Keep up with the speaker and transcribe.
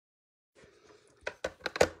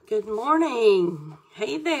Good morning.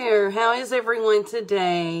 Hey there. How is everyone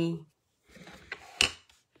today?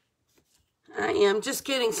 I am just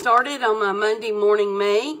getting started on my Monday morning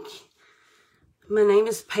make. My name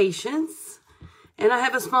is Patience, and I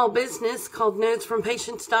have a small business called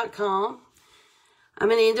notesfrompatience.com.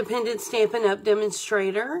 I'm an independent Stampin' Up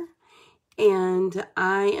demonstrator, and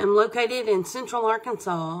I am located in Central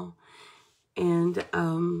Arkansas. And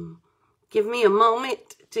give me a moment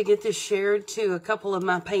to get this shared to a couple of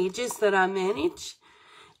my pages that I manage,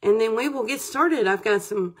 and then we will get started. I've got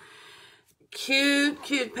some cute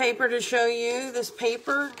paper to show you. This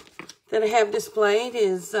paper that I have displayed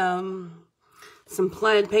is some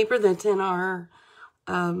plaid paper that's in our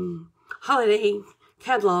holiday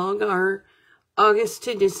catalog, our August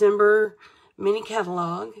to December mini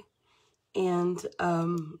catalog, and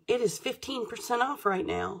it is 15% off right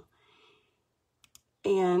now.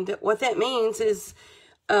 And what that means is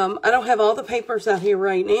I don't have all the papers out here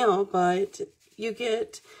right now, but you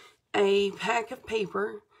get a pack of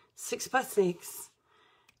paper, 6x6,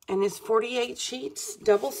 and it's 48 sheets,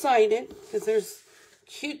 double-sided, because there's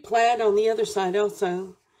cute plaid on the other side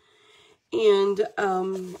also. And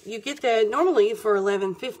you get that normally for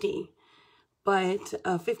 $11.50, but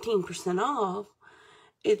 15% off,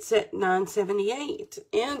 it's at $9.78.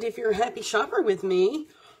 And if you're a happy shopper with me,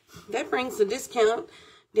 that brings the discount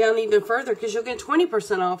down even further, because you'll get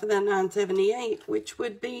 20% off of that $9.78, which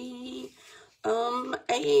would be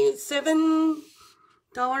 $7.80.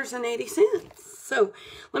 So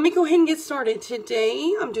let me go ahead and get started.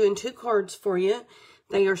 Today I'm doing 2 cards for you.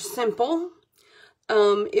 They are simple.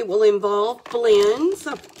 It will involve blends.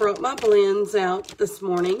 I brought my blends out this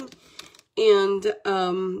morning, and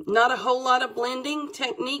not a whole lot of blending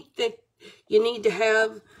technique that you need to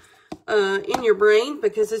have in your brain,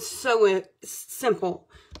 because it's so simple.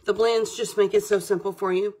 The blends just make it so simple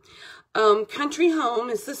for you. Country Home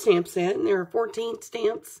is the stamp set, and there are 14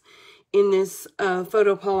 stamps in this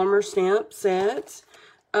photopolymer stamp set.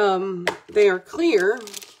 They are clear,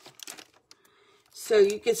 so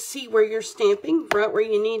you can see where you're stamping, right where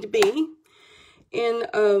you need to be. And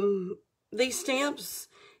these stamps,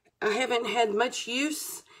 I haven't had much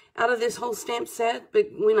use out of this whole stamp set, but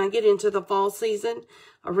when I get into the fall season,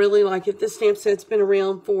 I really like it. This stamp set's been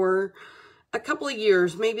around for a couple of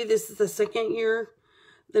years. Maybe this is the 2nd year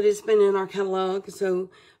that it's been in our catalog, so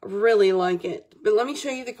I really like it. But let me show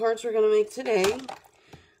you the cards we're going to make today.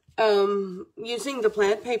 Using the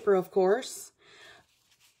plaid paper, of course.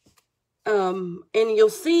 And you'll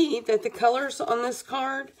see that the colors on this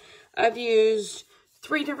card, I've used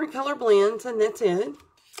 3 different color blends, and that's it.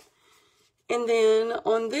 And then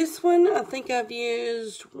on this one, I think I've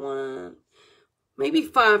used maybe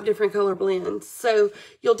 5 different color blends. So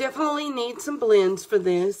you'll definitely need some blends for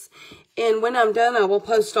this. And when I'm done, I will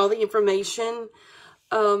post all the information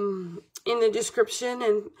in the description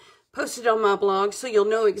and post it on my blog, so you'll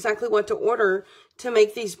know exactly what to order to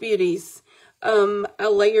make these beauties. I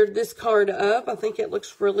layered this card up. I think it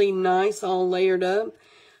looks really nice all layered up.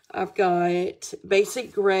 I've got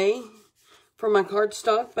basic gray for my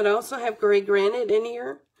cardstock, but I also have gray granite in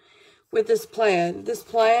here with this plaid. This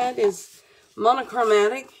plaid is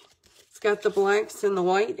monochromatic. It's got the blacks and the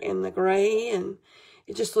white and the gray, and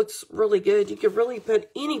it just looks really good. You could really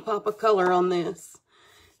put any pop of color on this.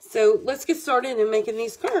 So let's get started in making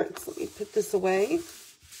these cards. Let me put this away.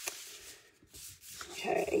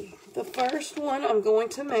 Okay, the first one I'm going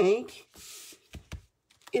to make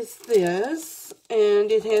is this,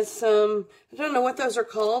 and it has some, I don't know what those are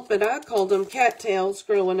called, but I called them cattails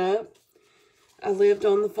growing up. I lived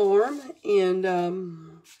on the farm,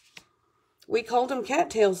 and we called them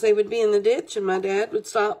cattails. They would be in the ditch, and my dad would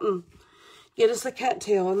stop and get us a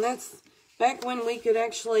cattail, and that's back when we could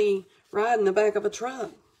actually ride in the back of a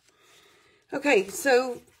truck. Okay,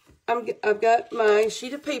 so I've got my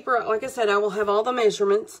sheet of paper. Like I said, I will have all the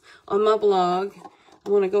measurements on my blog. I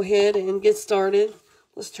want to go ahead and get started.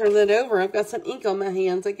 Let's turn that over. I've got some ink on my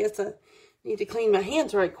hands. I guess I need to clean my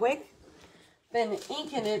hands right quick. Been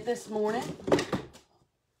inking it this morning.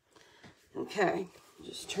 Okay,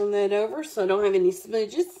 just turn that over so I don't have any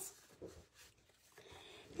smudges.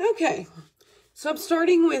 Okay, so I'm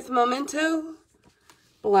starting with Memento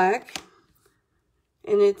Black,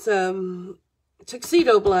 and it's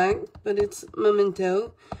tuxedo black, but it's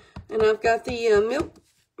Memento. And I've got the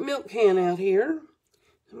milk can out here.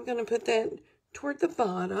 I'm going to put that toward the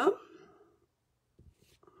bottom.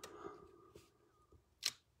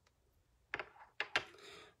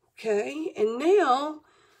 Okay, and now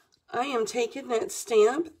I am taking that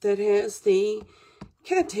stamp that has the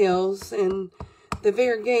cattails and the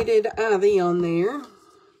variegated ivy on there,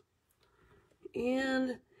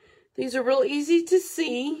 and These are real easy to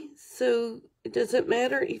see, so it doesn't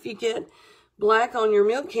matter if you get black on your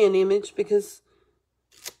milk can image because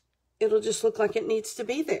it'll just look like it needs to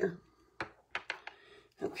be there.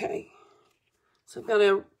 Okay, so I've got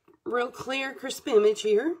a real clear, crisp image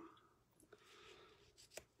here.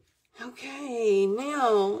 Okay,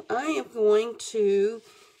 now I am going to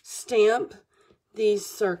stamp the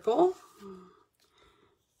circle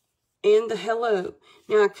and the hello.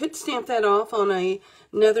 Now I could stamp that off on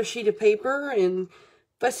another sheet of paper and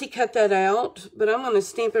fussy cut that out, but I'm going to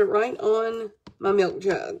stamp it right on my milk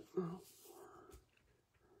jug.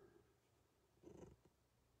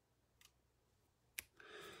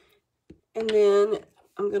 And then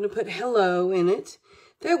I'm going to put hello in it.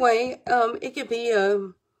 That way, it could be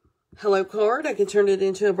a hello card. I can turn it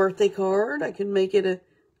into a birthday card. I can make it a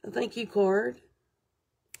thank you card.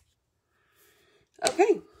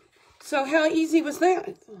 Okay, so how easy was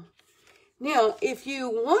that? Now, if you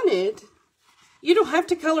wanted, you don't have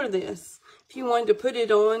to color this. If you wanted to put it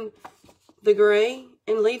on the gray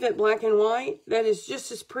and leave it black and white, that is just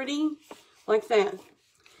as pretty like that.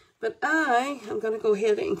 But I'm going to go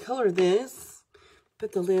ahead and color this.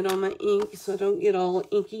 Put the lid on my ink so I don't get all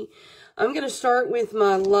inky. I'm going to start with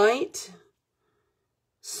my light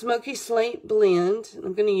smoky slate blend.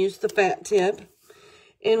 I'm going to use the fat tip.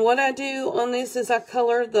 And what I do on this is I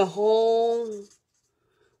color the whole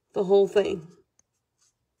thing.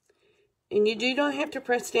 And you do not have to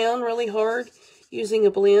press down really hard using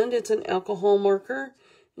a blend. It's an alcohol marker.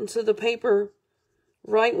 And so the paper,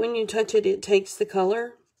 right when you touch it, it takes the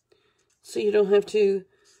color. So you don't have to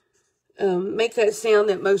make that sound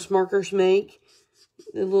that most markers make.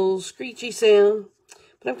 The little screechy sound.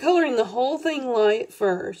 But I'm coloring the whole thing light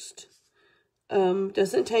first.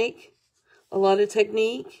 Doesn't take a lot of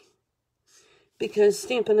technique. Because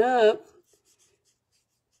Stampin' Up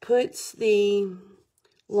puts the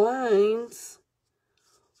lines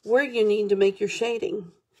where you need to make your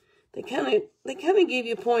shading. They kind of give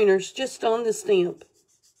you pointers just on the stamp.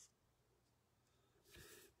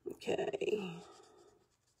 Okay.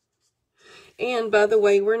 And by the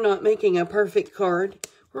way, we're not making a perfect card.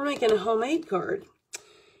 We're making a homemade card.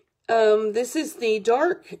 This is the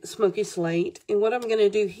dark smoky slate. And what I'm going to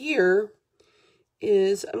do here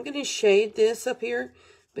is I'm going to shade this up here.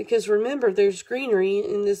 Because remember, there's greenery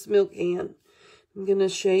in this milk can. I'm going to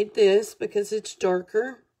shade this because it's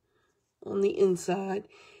darker on the inside.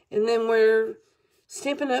 And then where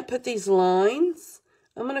Stampin' Up put these lines,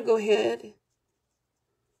 I'm going to go ahead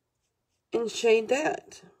and shade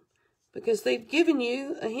that because they've given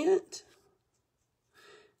you a hint.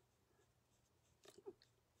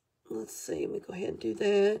 Let's see, let me go ahead and do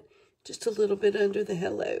that just a little bit under the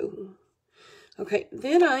hello. Okay,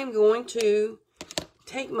 then I'm going to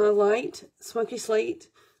take my light smoky slate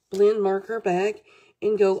blend marker back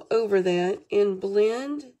and go over that and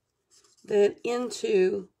blend that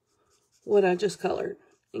into what I just colored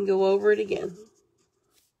and go over it again.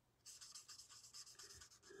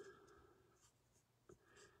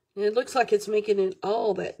 And it looks like it's making it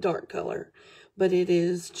all that dark color, but it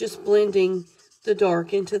is just blending the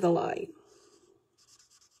dark into the light.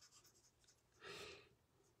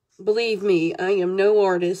 Believe me, I am no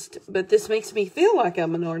artist, but this makes me feel like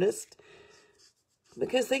I'm an artist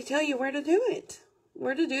because they tell you where to do it.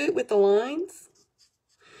 Where to do it with the lines.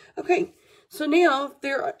 Okay, so now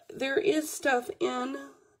there is stuff in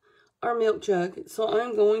our milk jug. So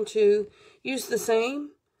I'm going to use the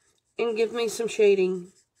same and give me some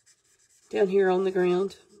shading down here on the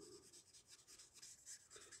ground.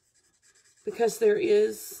 Because there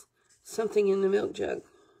is something in the milk jug.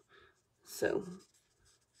 So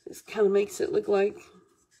this kind of makes it look like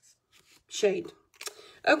shade.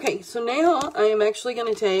 Okay, so now I am actually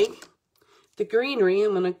going to take the greenery.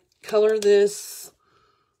 I'm going to color this.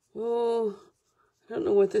 Oh, I don't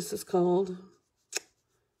know what this is called.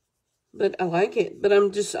 But I like it. But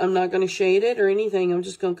I'm not going to shade it or anything. I'm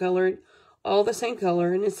just going to color it all the same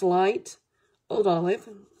color. And it's light old olive.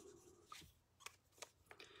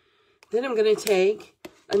 Then I'm going to take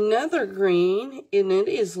another green. And it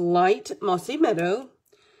is light mossy meadow.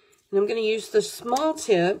 And I'm going to use the small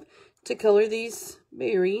tip to color these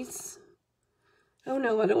berries. Oh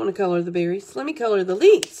no, I don't want to color the berries. Let me color the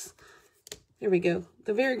leaves. There we go.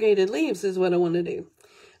 The variegated leaves is what I want to do.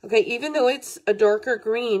 Okay, even though it's a darker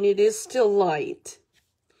green, it is still light.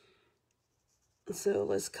 So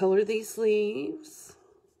let's color these leaves.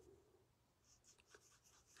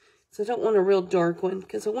 So I don't want a real dark one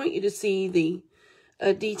because I want you to see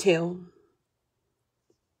the detail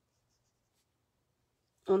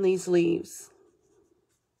on these leaves.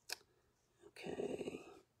 Okay.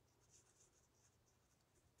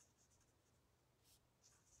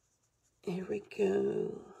 There we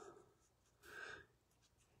go.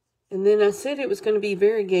 And then I said it was going to be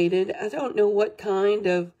variegated. I don't know what kind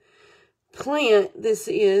of plant this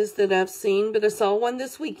is that I've seen, but I saw one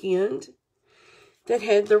this weekend that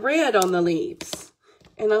had the red on the leaves.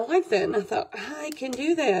 And I like that, and I thought, I can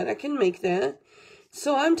do that. I can make that.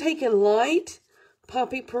 So I'm taking light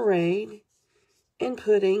Poppy Parade and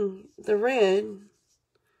putting the red,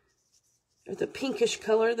 or the pinkish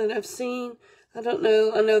color that I've seen. I don't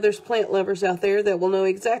know. I know there's plant lovers out there that will know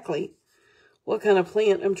exactly what kind of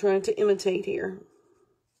plant I'm trying to imitate here.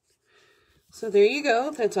 So there you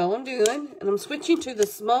go. That's all I'm doing. And I'm switching to the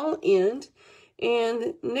small end.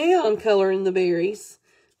 And now I'm coloring the berries.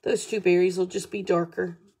 Those two berries will just be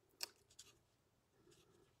darker.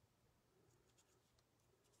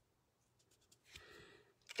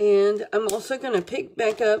 And I'm also going to pick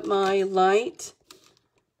back up my light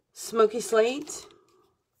smoky slate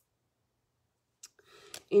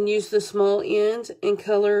and use the small end and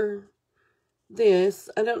color this.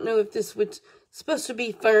 I don't know if this was supposed to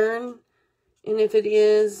be fern, and if it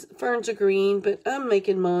is, ferns are green, but I'm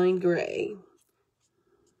making mine gray.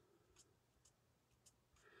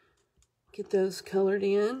 Get those colored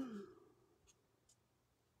in.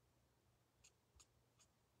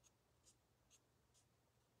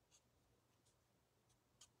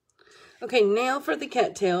 Okay, now for the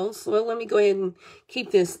cattails. Well, let me go ahead and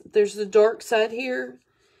keep this. There's the dark side here.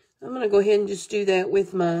 I'm going to go ahead and just do that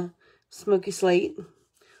with my smoky slate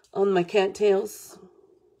on my cattails.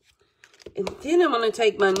 And then I'm going to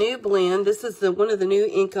take my new blend. This is one of the new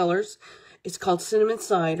ink colors. It's called Cinnamon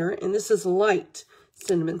Cider, and this is light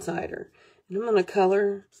Cinnamon Cider. And I'm going to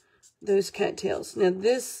color those cattails. Now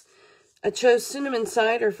this, I chose Cinnamon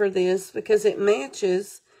Cider for this because it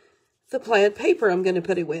matches the plaid paper I'm going to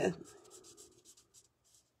put it with.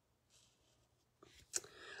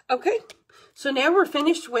 Okay, so now we're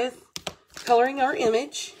finished with coloring our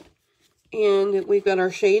image, and we've got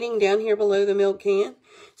our shading down here below the milk can.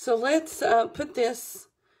 So let's put this,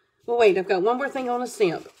 well wait, I've got one more thing on a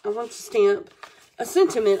stamp. I want to stamp a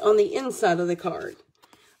sentiment on the inside of the card.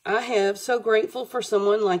 I have so grateful for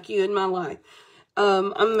someone like you in my life.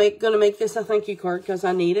 I'm going to make this a thank you card because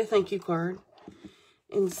I need a thank you card.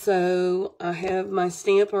 And so I have my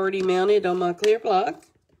stamp already mounted on my clear block.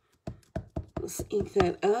 Let's ink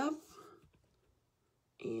that up.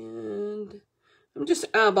 And I'm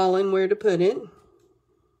just eyeballing where to put it.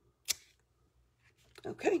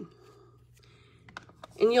 Okay.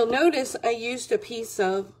 And you'll notice I used a piece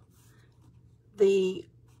of the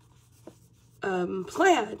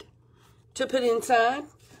plaid to put inside.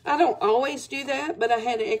 I don't always do that, but I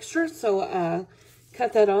had extra, so I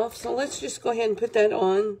cut that off. So let's just go ahead and put that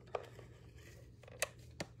on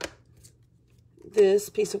this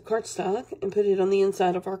piece of cardstock and put it on the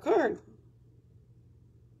inside of our card.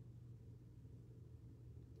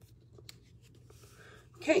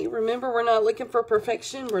 Okay, remember we're not looking for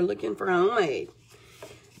perfection, we're looking for homemade.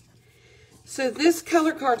 So this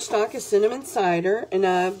color cardstock is Cinnamon Cider, and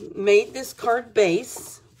I've made this card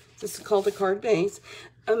base. This is called a card base.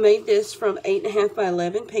 I made this from 8.5 by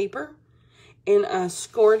 11 paper, and I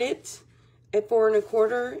scored it at 4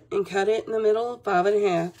 1/4 and cut it in the middle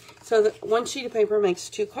 5.5. So that one sheet of paper makes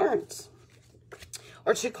 2 cards,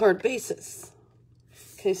 or 2 card bases.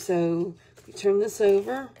 Okay, so we turn this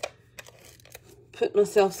over, put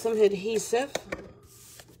myself some adhesive.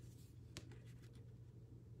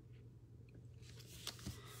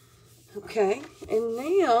 Okay, and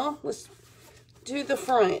now let's do the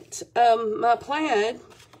front. My plaid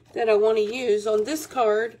that I want to use on this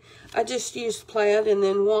card, I just used plaid and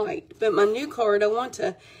then white. But my new card, I want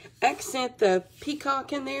to accent the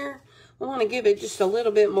peacock in there. I want to give it just a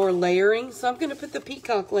little bit more layering. So I'm going to put the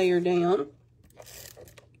peacock layer down.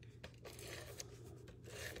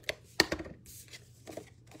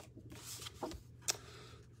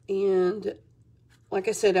 And like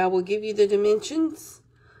I said, I will give you the dimensions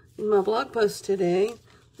in my blog post today.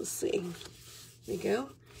 Let's see. There we go.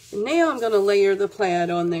 And now I'm going to layer the plaid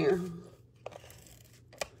on there.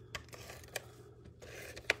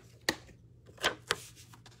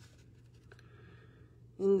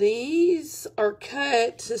 And these are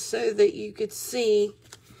cut so that you could see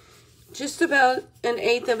just about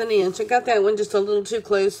 1/8 of an inch. I got that one just a little too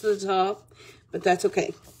close to the top, but that's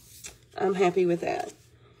okay. I'm happy with that.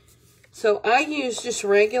 So I use just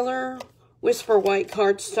regular Whisper White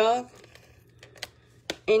cardstock.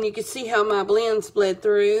 And you can see how my blends bled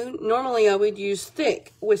through. Normally I would use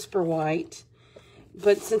thick Whisper White,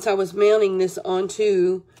 but since I was mounting this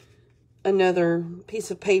onto another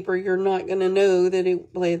piece of paper, you're not going to know that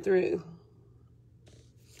it bled through.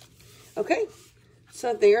 Okay,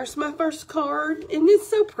 So there's my first card. Isn't it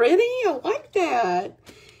so pretty? I like that.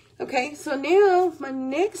 Okay, so now my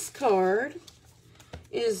next card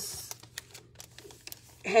has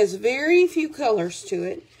very few colors to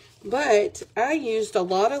it, but I used a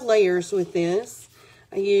lot of layers with this.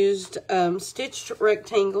 I used stitched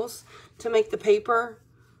rectangles to make the paper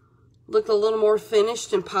look a little more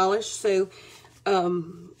finished and polished. So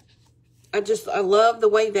I love the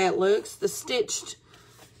way that looks. The stitched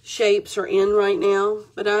shapes are in right now,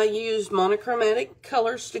 but I used monochromatic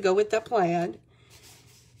colors to go with that plaid.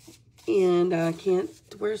 And I can't,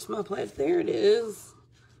 where's my plaid? There it is.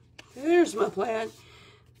 There's my plaid.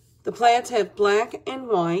 The plaids have black and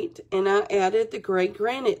white, and I added the gray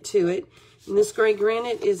granite to it. And this gray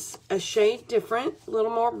granite is a shade different, a little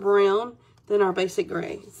more brown than our basic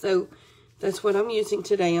gray. So that's what I'm using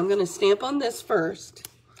today. I'm going to stamp on this first.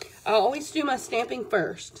 I always do my stamping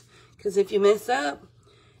first, because if you mess up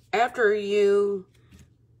after you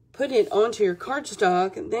put it onto your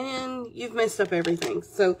cardstock, then you've messed up everything.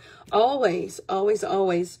 So always, always,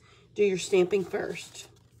 always do your stamping first.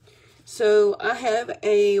 So I have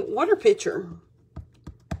a water pitcher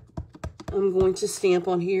I'm going to stamp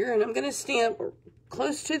on here, and I'm going to stamp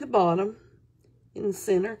close to the bottom in the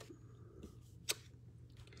center.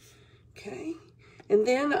 Okay, and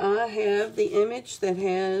then I have the image that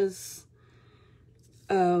has,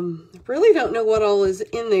 really don't know what all is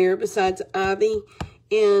in there besides ivy.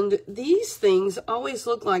 And these things always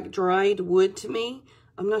look like dried wood to me.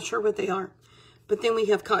 I'm not sure what they are. But then we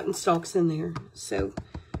have cotton stalks in there. So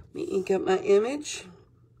let me ink up my image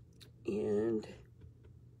and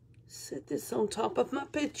set this on top of my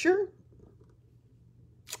picture.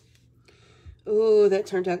 Oh, that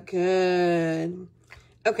turned out good.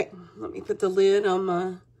 Okay, let me put the lid on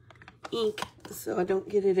my ink so I don't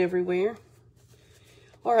get it everywhere.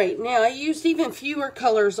 All right, now I used even fewer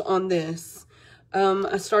colors on this.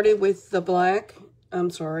 I started with the black,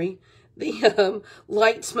 the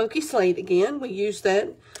light smoky slate again. We used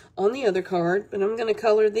that on the other card, but I'm going to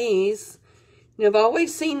color these. Now, I've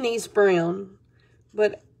always seen these brown,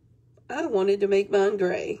 but I wanted to make mine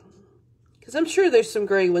gray, because I'm sure there's some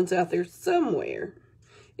gray ones out there somewhere.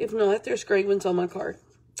 If not, there's gray ones on my card.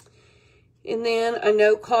 And then I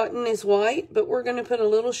know cotton is white, but we're going to put a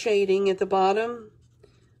little shading at the bottom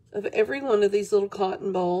of every one of these little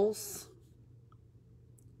cotton balls.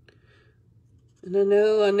 And I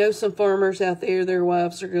know some farmers out there, their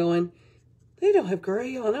wives are going, they don't have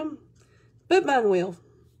gray on them, but mine will.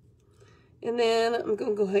 And then I'm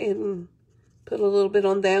going to go ahead and put a little bit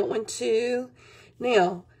on that one too.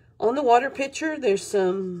 Now, on the water pitcher, there's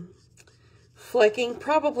some flecking,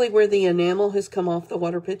 probably where the enamel has come off the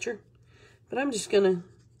water pitcher. But I'm just going to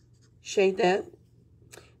shade that.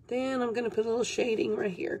 Then I'm going to put a little shading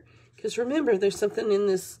right here, because remember, there's something in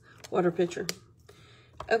this water pitcher.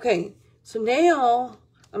 Okay. So now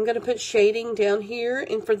I'm going to put shading down here,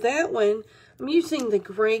 and for that one, I'm using the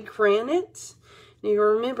gray granite. Now you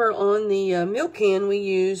remember on the milk can, we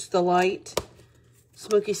used the light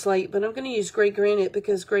smoky slate, but I'm going to use gray granite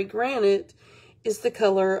because gray granite is the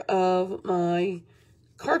color of my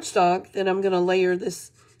cardstock that I'm going to layer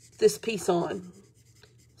this piece on.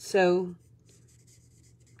 So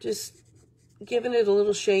just giving it a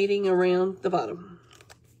little shading around the bottom.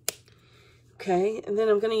 Okay, and then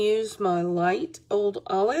I'm going to use my light old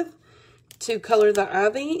olive to color the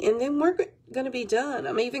ivy, and then we're going to be done.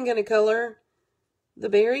 I'm even going to color the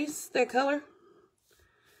berries that color,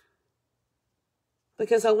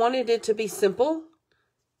 because I wanted it to be simple.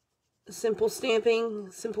 Simple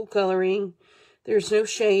stamping, simple coloring. There's no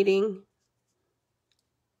shading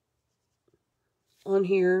on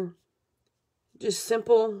here. Just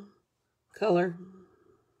simple color.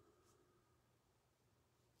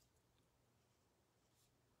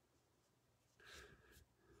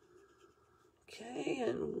 Okay,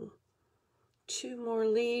 and 2 more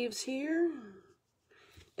leaves here.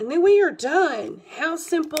 And then we are done. How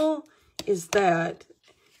simple is that?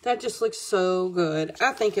 That just looks so good.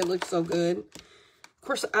 I think it looks so good. Of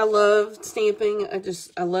course, I love stamping.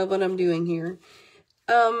 I love what I'm doing here.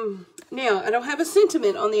 Now, I don't have a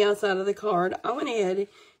sentiment on the outside of the card. I went ahead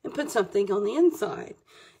and put something on the inside.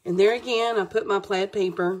 And there again, I put my plaid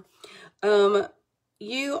paper.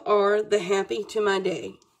 You are the happy to my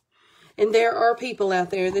day. And there are people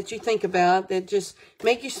out there that you think about that just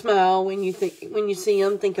make you smile when you see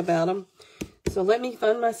them, think about them. So let me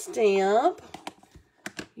find my stamp.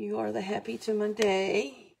 You are the happy to my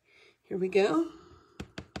day. Here we go.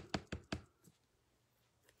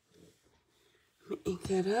 Let me ink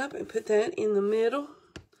that up and put that in the middle.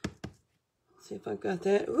 Let's see if I've got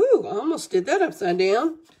that. Ooh, I almost did that upside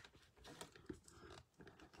down.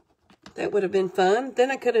 That would have been fun.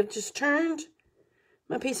 Then I could have just turned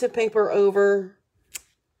my piece of paper over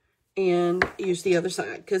and used the other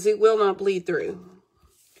side, because it will not bleed through.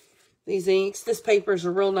 These inks, this paper is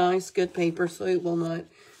a real nice, good paper, so it will not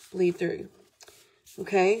bleed through.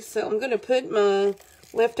 Okay, so I'm going to put my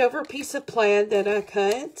leftover piece of plaid that I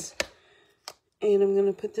cut, and I'm going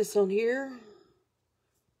to put this on here.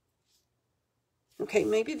 Okay,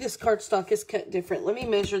 maybe this cardstock is cut different. Let me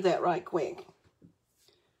measure that right quick.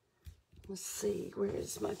 Let's see, where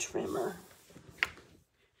is my trimmer?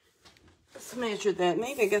 Let's measure that.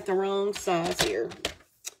 Maybe I got the wrong size here.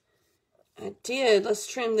 I did. Let's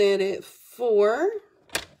trim that at 4.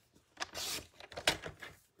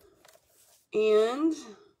 And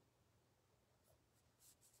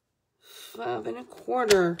 5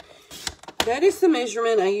 1/4. That is the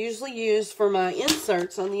measurement I usually use for my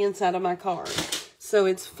inserts on the inside of my card. So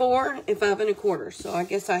it's 4 and 5 1/4. So I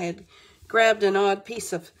guess I had grabbed an odd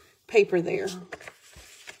piece of paper there.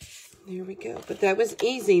 There we go. But that was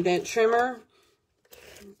easy. That trimmer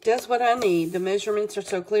does what I need. The measurements are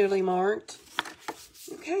so clearly marked.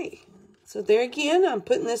 Okay. So there again, I'm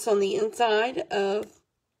putting this on the inside of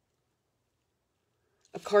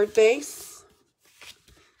a card base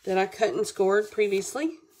that I cut and scored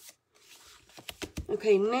previously.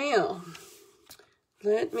 Okay, now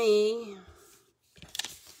let me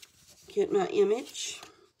get my image.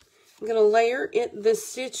 I'm going to layer the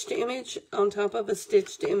stitched image on top of a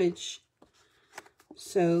stitched image.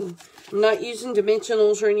 So I'm not using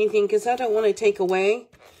dimensionals or anything because I don't want to take away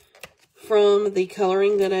from the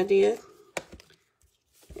coloring that I did.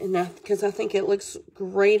 And because I think it looks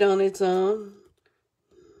great on its own.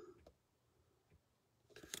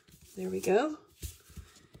 There we go.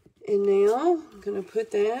 And now I'm going to put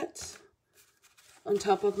that on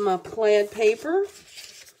top of my plaid paper.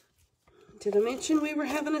 Did I mention we were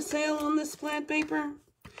having a sale on this plaid paper?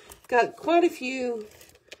 Got quite a few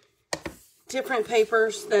different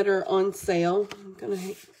papers that are on sale. I'm going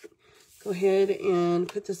to go ahead and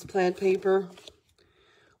put this plaid paper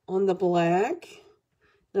on the black.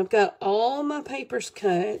 And I've got all my papers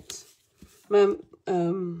cut, my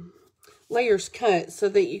layers cut so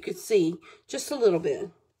that you could see just a little bit.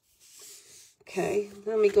 Okay,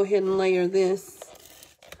 let me go ahead and layer this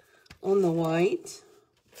on the white.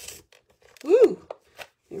 Woo!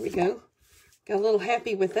 There we go. Got a little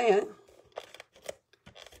happy with that.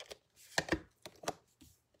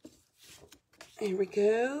 There we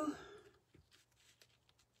go.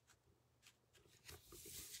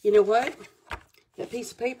 You know what? That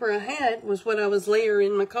piece of paper I had was what I was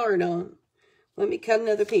layering my card on. Let me cut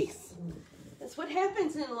another piece. That's what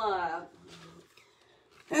happens in life.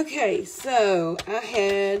 Okay, so I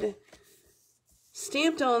had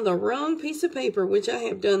stamped on the wrong piece of paper, which I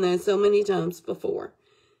have done that so many times before.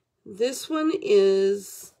 This one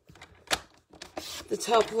is the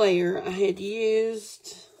top layer. I had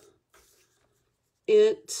used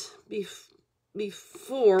it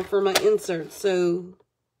before for my insert. So,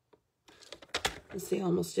 let's see, I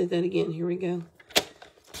almost did that again. Here we go.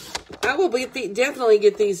 I will definitely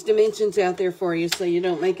get these dimensions out there for you so you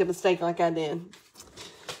don't make a mistake like I did.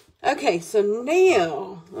 Okay, so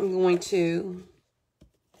now I'm going to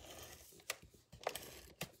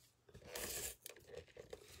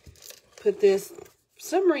put this, for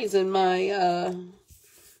some reason my,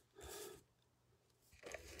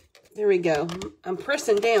 there we go. I'm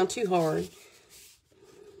pressing down too hard.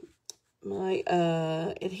 My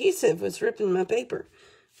adhesive was ripping my paper,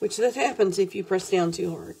 which that happens if you press down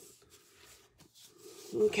too hard.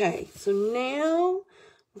 Okay, so now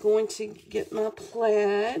I'm going to get my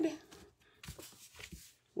plaid,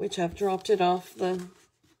 which I've dropped it off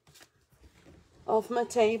my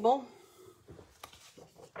table.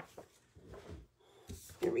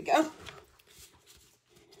 Here we go.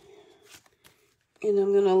 And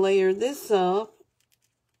I'm going to layer this up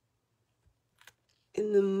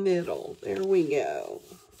in the middle. There we go.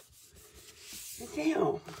 And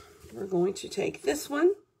now we're going to take this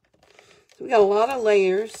one. So we got a lot of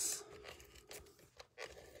layers.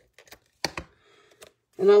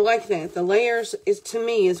 And I like that. The layers, to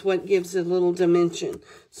me, is what gives it a little dimension.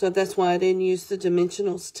 So that's why I didn't use the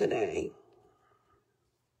dimensionals today.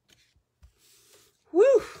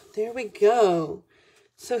 Woo! There we go.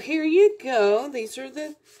 So here you go. These are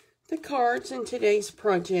the cards in today's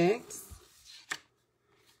project.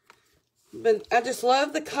 But I just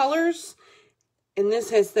love the colors. And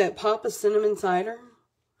this has that pop of cinnamon cider.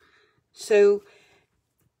 So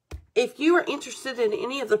if you are interested in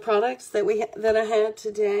any of the products that I had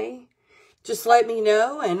today, just let me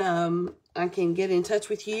know and I can get in touch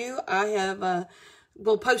with you. I have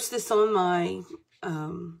we'll post this on my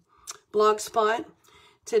blog spot.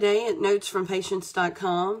 today at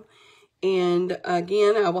notesfrompatience.com. And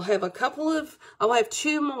again, I will have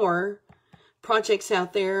two more projects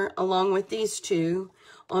out there along with these two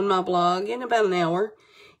on my blog in about an hour,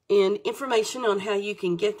 and information on how you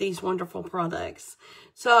can get these wonderful products.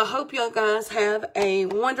 So I hope you guys have a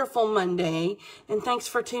wonderful Monday, and thanks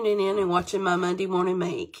for tuning in and watching my Monday morning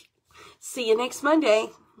make. See you next Monday.